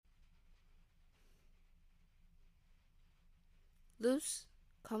Loose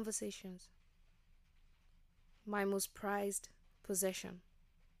Conversations. My most prized possession.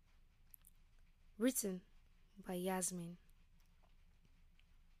 Written by Yasmin.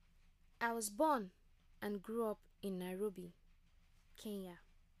 I was born and grew up in Nairobi, Kenya.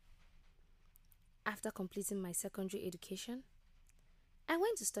 After completing my secondary education, I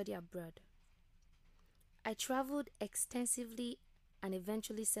went to study abroad. I traveled extensively and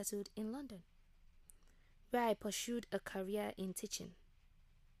eventually settled in London, where I pursued a career in teaching,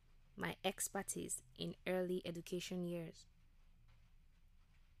 my expertise in early education years.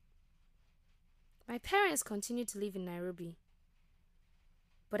 My parents continued to live in Nairobi,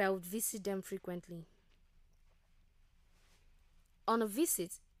 but I would visit them frequently. On a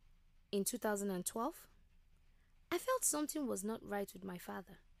visit in 2012, I felt something was not right with my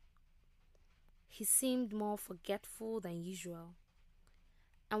father. He seemed more forgetful than usual,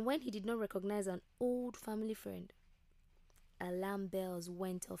 and when he did not recognize an old family friend, alarm bells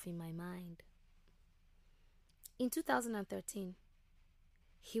went off in my mind. In 2013,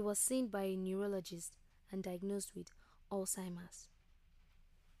 he was seen by a neurologist and diagnosed with Alzheimer's.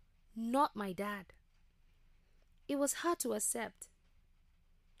 Not my dad. It was hard to accept.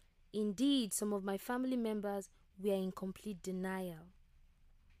 Indeed, some of my family members were in complete denial.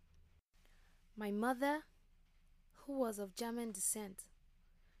 My mother, who was of German descent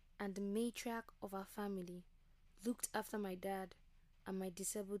and the matriarch of our family, looked after my dad and my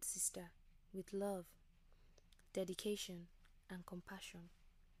disabled sister with love, dedication, and compassion.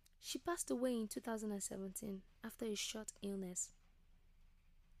 She passed away in 2017 after a short illness.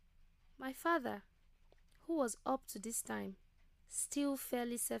 My father, who was up to this time still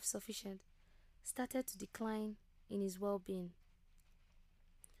fairly self-sufficient, started to decline in his well-being.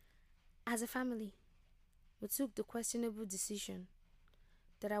 As a family, we took the questionable decision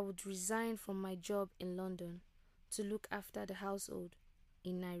that I would resign from my job in London to look after the household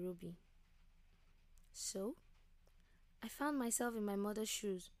in Nairobi. So, I found myself in my mother's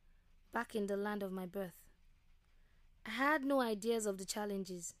shoes, back in the land of my birth. I had no ideas of the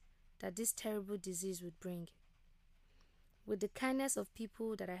challenges that this terrible disease would bring. With the kindness of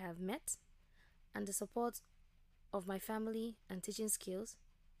people that I have met and the support of my family and teaching skills,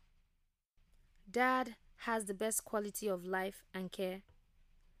 Dad has the best quality of life and care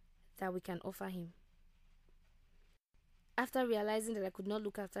that we can offer him. After realizing that I could not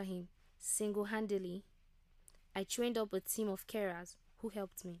look after him single-handedly, I trained up a team of carers who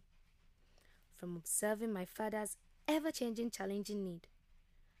helped me. From observing my father's ever-changing, challenging need,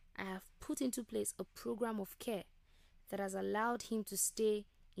 I have put into place a program of care that has allowed him to stay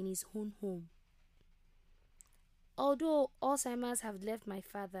in his own home. Although Alzheimer's have left my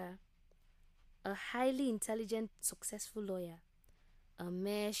father a highly intelligent, successful lawyer, a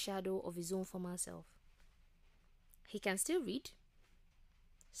mere shadow of his own former self, he can still read.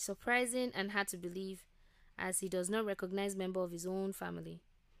 Surprising and hard to believe, as he does not recognize members of his own family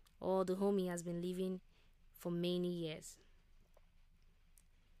or the home he has been living for many years.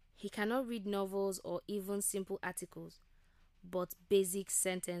 He cannot read novels or even simple articles, but basic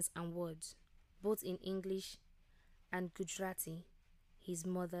sentence and words, both in English and Gujarati, his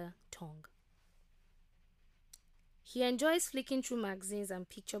mother tongue. He enjoys flicking through magazines and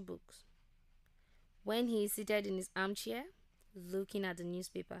picture books. When he is seated in his armchair, looking at the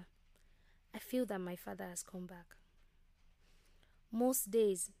newspaper, I feel that my father has come back. Most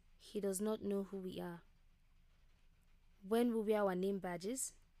days, he does not know who we are. When we wear our name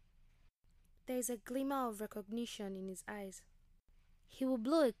badges, there is a glimmer of recognition in his eyes. He will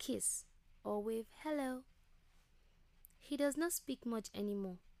blow a kiss or wave hello. He does not speak much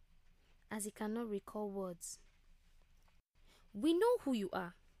anymore, as he cannot recall words. We know who you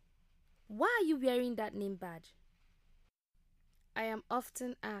are. Why are you wearing that name badge? I am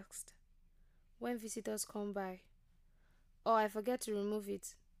often asked when visitors come by, or I forget to remove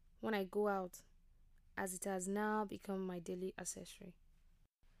it when I go out, as it has now become my daily accessory.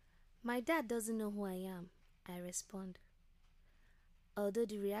 My dad doesn't know who I am, I respond, although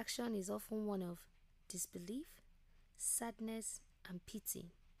the reaction is often one of disbelief, sadness, and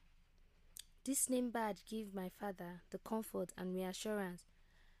pity. This name badge gives my father the comfort and reassurance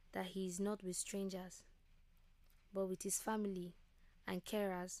that he is not with strangers, but with his family and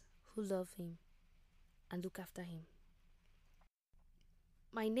carers who love him and look after him.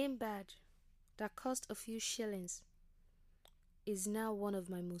 My name badge, that cost a few shillings, is now one of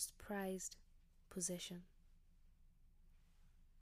my most prized possessions.